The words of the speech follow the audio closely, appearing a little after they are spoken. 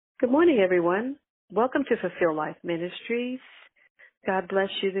Good morning, everyone. Welcome to Fulfill Life Ministries. God bless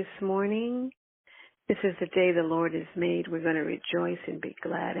you this morning. This is the day the Lord has made. We're going to rejoice and be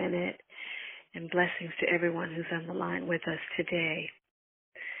glad in it. And blessings to everyone who's on the line with us today.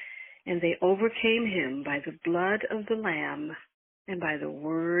 And they overcame him by the blood of the Lamb and by the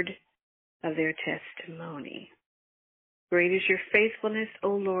word of their testimony. Great is your faithfulness, O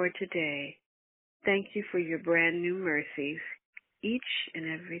Lord, today. Thank you for your brand new mercies each and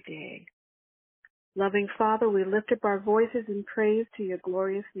every day. Loving Father, we lift up our voices in praise to your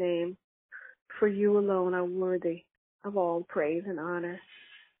glorious name, for you alone are worthy of all praise and honor.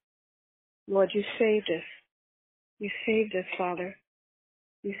 Lord, you saved us. You saved us, Father.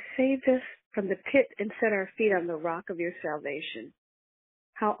 You saved us from the pit and set our feet on the rock of your salvation.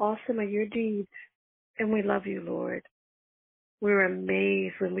 How awesome are your deeds, and we love you, Lord. We're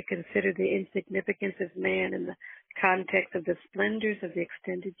amazed when we consider the insignificance of man in the context of the splendors of the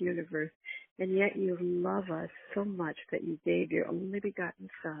extended universe, and yet you love us so much that you gave your only begotten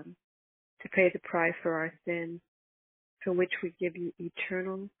Son to pay the price for our sins, for which we give you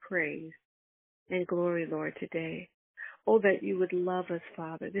eternal praise and glory, Lord, today. Oh, that you would love us,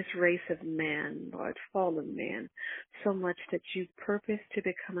 Father, this race of man, Lord, fallen man, so much that you purposed to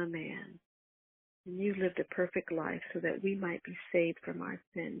become a man. And you lived a perfect life so that we might be saved from our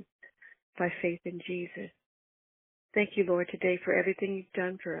sins by faith in Jesus. Thank you, Lord, today for everything you've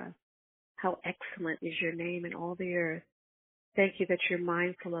done for us. How excellent is your name in all the earth. Thank you that you're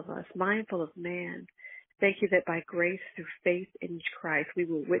mindful of us, mindful of man. Thank you that by grace through faith in Christ, we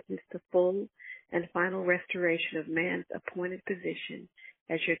will witness the full and final restoration of man's appointed position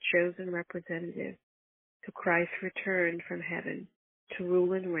as your chosen representative to Christ's return from heaven to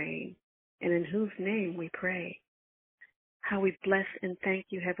rule and reign, and in whose name we pray. How we bless and thank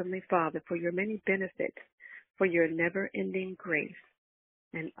you, Heavenly Father, for your many benefits, for your never-ending grace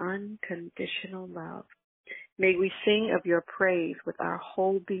and unconditional love. May we sing of your praise with our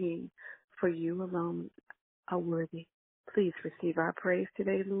whole being, for you alone are worthy. Please receive our praise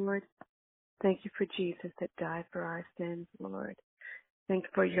today, Lord. Thank you for Jesus that died for our sins, Lord. Thank you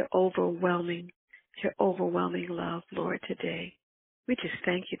for your overwhelming love, Lord, today. We just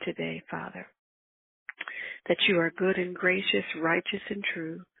thank you today, Father, that you are good and gracious, righteous and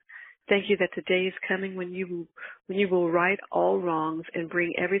true. Thank you that the day is coming when you will right all wrongs and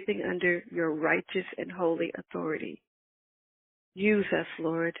bring everything under your righteous and holy authority. Use us,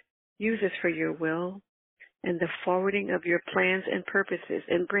 Lord. Use us for your will and the forwarding of your plans and purposes,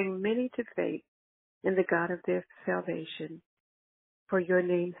 and bring many to faith in the God of their salvation. For your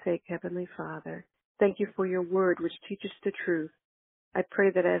name's sake, Heavenly Father, thank you for your word which teaches the truth. I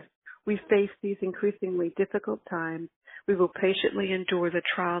pray that as we face these increasingly difficult times, we will patiently endure the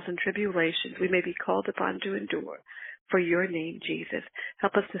trials and tribulations we may be called upon to endure. For your name, Jesus,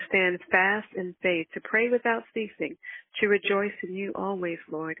 help us to stand fast in faith, to pray without ceasing, to rejoice in you always,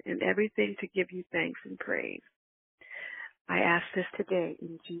 Lord, and everything to give you thanks and praise. I ask this today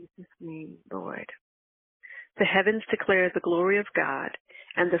in Jesus' name, Lord. The heavens declare the glory of God,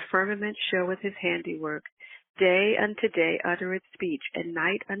 and the firmament showeth his handiwork. Day unto day uttereth speech, and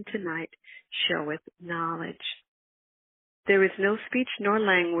night unto night showeth knowledge. There is no speech nor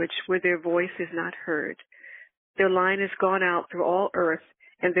language where their voice is not heard. Their line is gone out through all earth,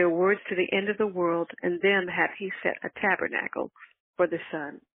 and their words to the end of the world, and them hath he set a tabernacle for the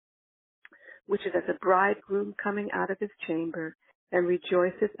sun, which is as a bridegroom coming out of his chamber, and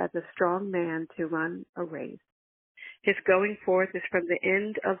rejoiceth as a strong man to run a race. His going forth is from the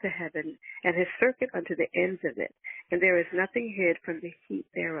end of the heaven, and his circuit unto the ends of it, and there is nothing hid from the heat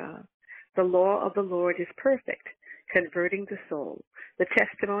thereof. The law of the Lord is perfect, converting the soul. The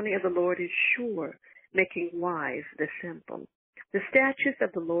testimony of the Lord is sure, making wise the simple. The statutes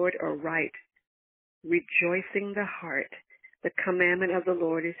of the Lord are right, rejoicing the heart. The commandment of the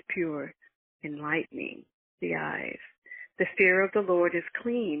Lord is pure, enlightening the eyes. The fear of the Lord is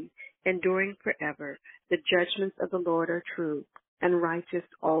clean, enduring forever. The judgments of the Lord are true and righteous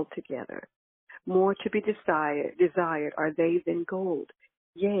altogether. More to be desired are they than gold,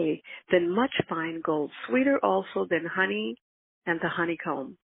 yea, than much fine gold, sweeter also than honey and the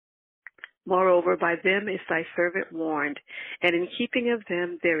honeycomb. Moreover, by them is thy servant warned, and in keeping of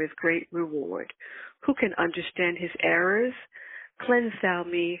them there is great reward. Who can understand his errors? Cleanse thou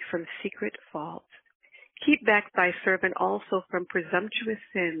me from secret faults. Keep back thy servant also from presumptuous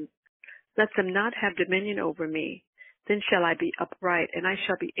sins. Let them not have dominion over me. Then shall I be upright, and I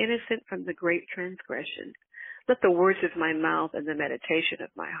shall be innocent from the great transgression. Let the words of my mouth and the meditation of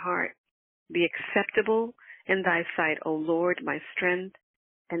my heart be acceptable in thy sight, O Lord, my strength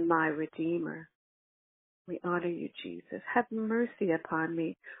and my Redeemer. We honor you, Jesus. Have mercy upon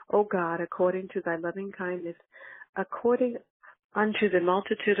me, O God, according to thy loving kindness, according unto the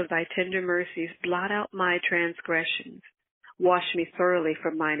multitude of thy tender mercies. Blot out my transgressions. Wash me thoroughly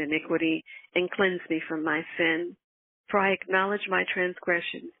from mine iniquity, and cleanse me from my sin. For I acknowledge my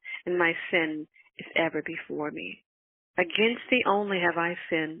transgressions, and my sin is ever before me. Against thee only have I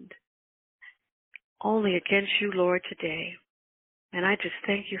sinned, only against you, Lord, today. And I just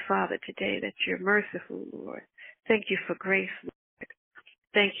thank you, Father, today that you're merciful, Lord. Thank you for grace, Lord.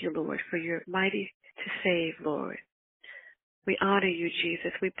 Thank you, Lord, for your mighty to save, Lord. We honor you,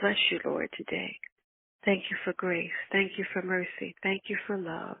 Jesus. We bless you, Lord, today. Thank you for grace. Thank you for mercy. Thank you for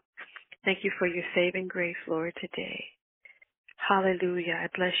love. Thank you for your saving grace, Lord, today. Hallelujah. I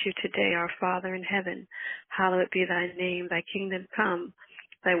bless you today, our Father in heaven. Hallowed be thy name. Thy kingdom come.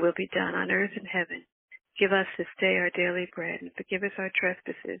 Thy will be done on earth and heaven. Give us this day our daily bread, and forgive us our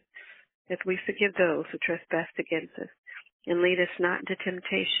trespasses, as we forgive those who trespass against us. And lead us not into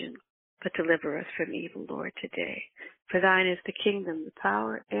temptation, but deliver us from evil, Lord, today. For thine is the kingdom, the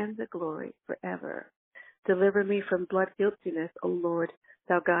power, and the glory forever. Deliver me from blood guiltiness, O Lord,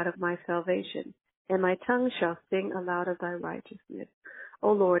 thou God of my salvation, and my tongue shall sing aloud of thy righteousness.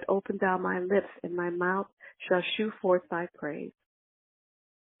 O Lord, open thou my lips, and my mouth shall shew forth thy praise.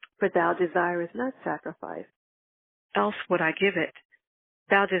 For thou desirest not sacrifice, else would I give it.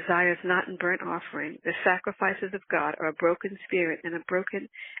 Thou desirest not in burnt offering. The sacrifices of God are a broken spirit and a broken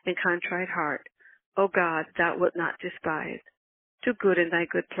and contrite heart. O God, thou wilt not despise. Do good in thy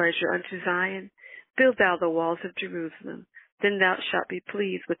good pleasure unto Zion. Build thou the walls of Jerusalem. Then thou shalt be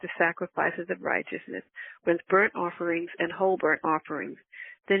pleased with the sacrifices of righteousness, with burnt offerings and whole burnt offerings.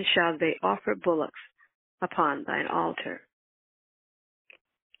 Then shall they offer bullocks upon thine altar.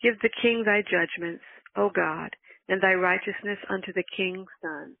 Give the king thy judgments, O God, and thy righteousness unto the king's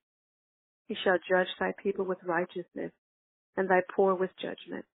son. He shall judge thy people with righteousness, and thy poor with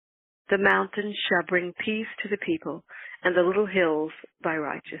judgment. The mountains shall bring peace to the people, and the little hills by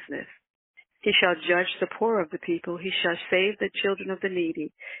righteousness. He shall judge the poor of the people. He shall save the children of the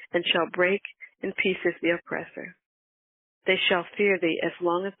needy, and shall break in pieces the oppressor. They shall fear thee as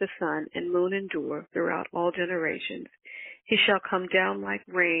long as the sun and moon endure throughout all generations. He shall come down like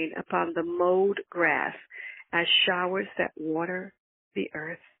rain upon the mowed grass, as showers that water the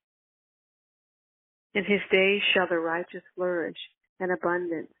earth. In his days shall the righteous flourish, an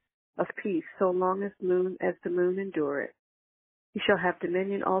abundance of peace, so long as the moon endureth. He shall have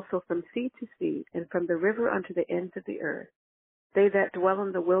dominion also from sea to sea, and from the river unto the ends of the earth. They that dwell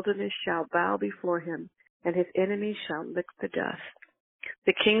in the wilderness shall bow before him, and his enemies shall lick the dust.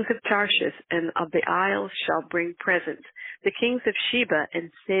 The kings of Tarshish and of the isles shall bring presents. The kings of Sheba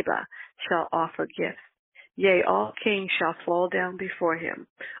and Seba shall offer gifts. Yea, all kings shall fall down before him.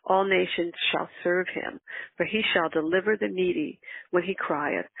 All nations shall serve him. For he shall deliver the needy when he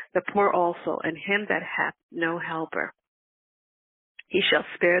crieth, the poor also, and him that hath no helper. He shall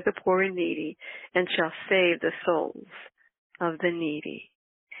spare the poor and needy, and shall save the souls of the needy.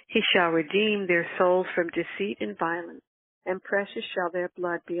 He shall redeem their souls from deceit and violence, and precious shall their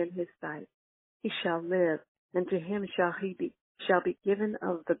blood be in his sight. He shall live, and to him shall be given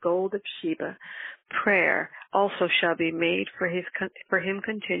of the gold of Sheba. Prayer also shall be made for him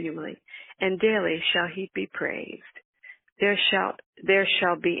continually, and daily shall he be praised. There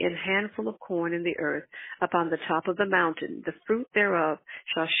shall be an handful of corn in the earth upon the top of the mountain. The fruit thereof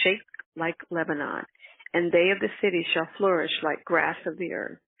shall shake like Lebanon, and they of the city shall flourish like grass of the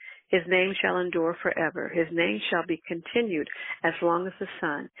earth. His name shall endure forever. His name shall be continued as long as the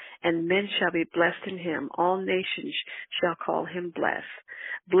sun, and men shall be blessed in him. All nations shall call him blessed.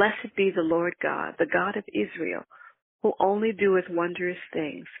 Blessed be the Lord God, the God of Israel, who only doeth wondrous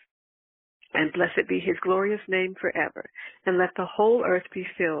things. And blessed be his glorious name forever. And let the whole earth be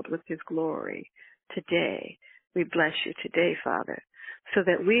filled with his glory. Today, we bless you today, Father, so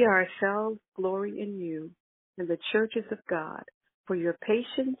that we ourselves glory in you and the churches of God, for your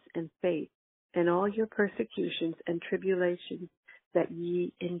patience and faith in all your persecutions and tribulations that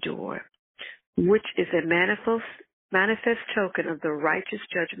ye endure, which is a manifest token of the righteous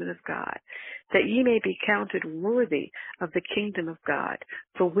judgment of God, that ye may be counted worthy of the kingdom of God,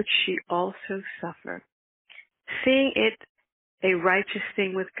 for which ye also suffer, seeing it a righteous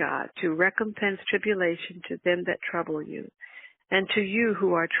thing with God, to recompense tribulation to them that trouble you, and to you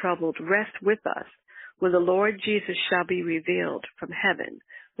who are troubled, rest with us, when the Lord Jesus shall be revealed from heaven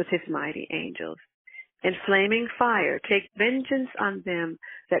with his mighty angels. In flaming fire, take vengeance on them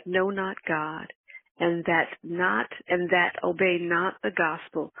that know not God, and that obey not the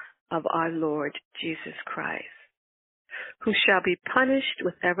gospel of our Lord Jesus Christ. who shall be punished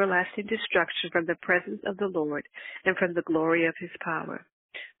with everlasting destruction from the presence of the Lord and from the glory of his power,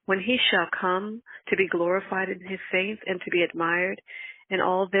 when he shall come to be glorified in his saints and to be admired in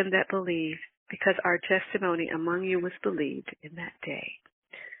all them that believe, because our testimony among you was believed in that day.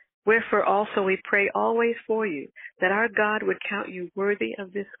 Wherefore also we pray always for you, that our God would count you worthy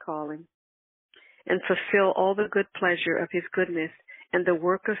of this calling, and fulfill all the good pleasure of his goodness and the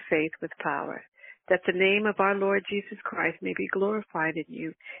work of faith with power, that the name of our Lord Jesus Christ may be glorified in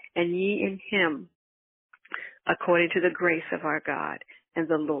you, and ye in him, according to the grace of our God and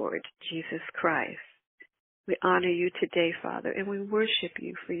the Lord Jesus Christ. We honor you today, Father, and we worship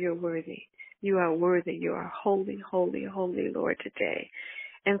you, for you're worthy. You are worthy. You are holy, holy, holy, Lord, today.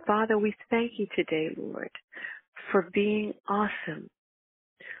 And Father, we thank you today, Lord, for being awesome.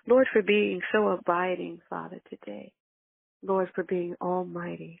 Lord, for being so abiding, Father, today. Lord, for being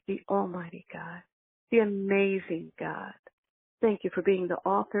almighty, the almighty God, the amazing God. Thank you for being the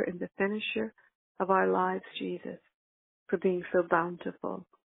author and the finisher of our lives, Jesus, for being so bountiful,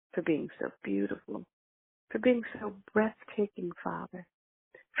 for being so beautiful, for being so breathtaking, Father,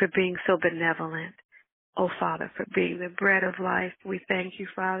 for being so benevolent. Oh, Father, for being the bread of life. We thank you,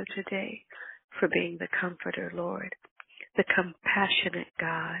 Father, today, for being the comforter, Lord, the compassionate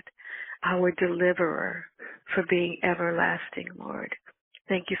God, our deliverer, for being everlasting, Lord.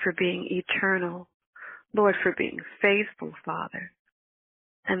 Thank you for being eternal, Lord, for being faithful, Father.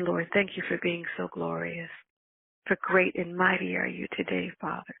 And Lord, thank you for being so glorious. For great and mighty are you today,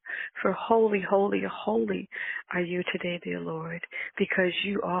 Father. For holy, holy, holy are you today, dear Lord, because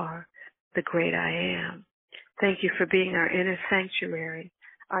you are the great I am. Thank you for being our inner sanctuary,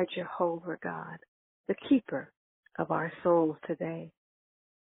 our Jehovah God, the keeper of our souls today,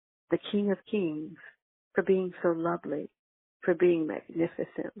 the King of Kings, for being so lovely, for being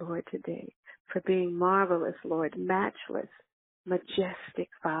magnificent, Lord, today, for being marvelous, Lord, matchless, majestic,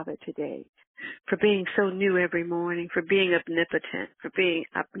 Father, today, for being so new every morning, for being omnipotent, for being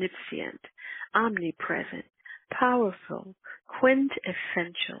omniscient, omnipresent, powerful,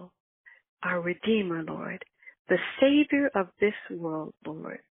 quintessential, our Redeemer, Lord, the Savior of this world,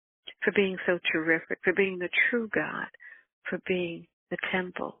 Lord, for being so terrific, for being the true God, for being the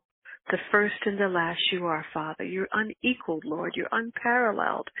temple, the first and the last. You are, Father. You're unequaled, Lord. You're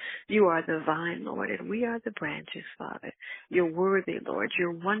unparalleled. You are the vine, Lord, and we are the branches, Father. You're worthy, Lord.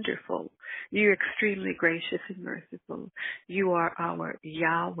 You're wonderful. You're extremely gracious and merciful. You are our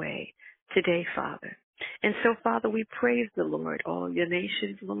Yahweh today, Father. And so, Father, we praise the Lord, all your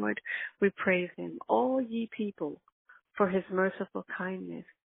nations, Lord. We praise him, all ye people, for his merciful kindness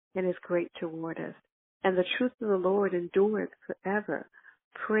and his great toward us. And the truth of the Lord endureth forever.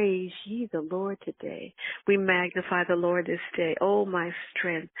 Praise ye the Lord today. We magnify the Lord this day. Oh, my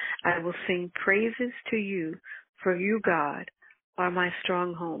strength, I will sing praises to you, for you, God, are my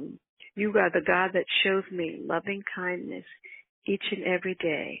stronghold. You are the God that shows me loving kindness each and every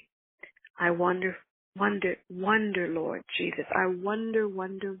day. I wonder, Lord Jesus. I wonder,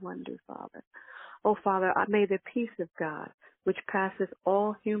 Father. Oh, Father, may the peace of God, which passes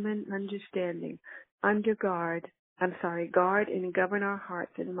all human understanding, guard and govern our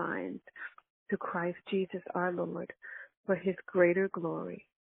hearts and minds through Christ Jesus our Lord, for his greater glory.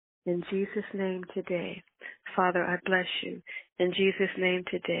 In Jesus' name today, Father, I bless you. In Jesus' name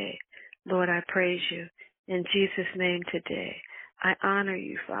today, Lord, I praise you. In Jesus' name today, I honor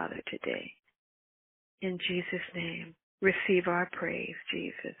you, Father, today. In Jesus' name, receive our praise,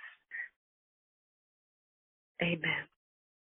 Jesus. Amen.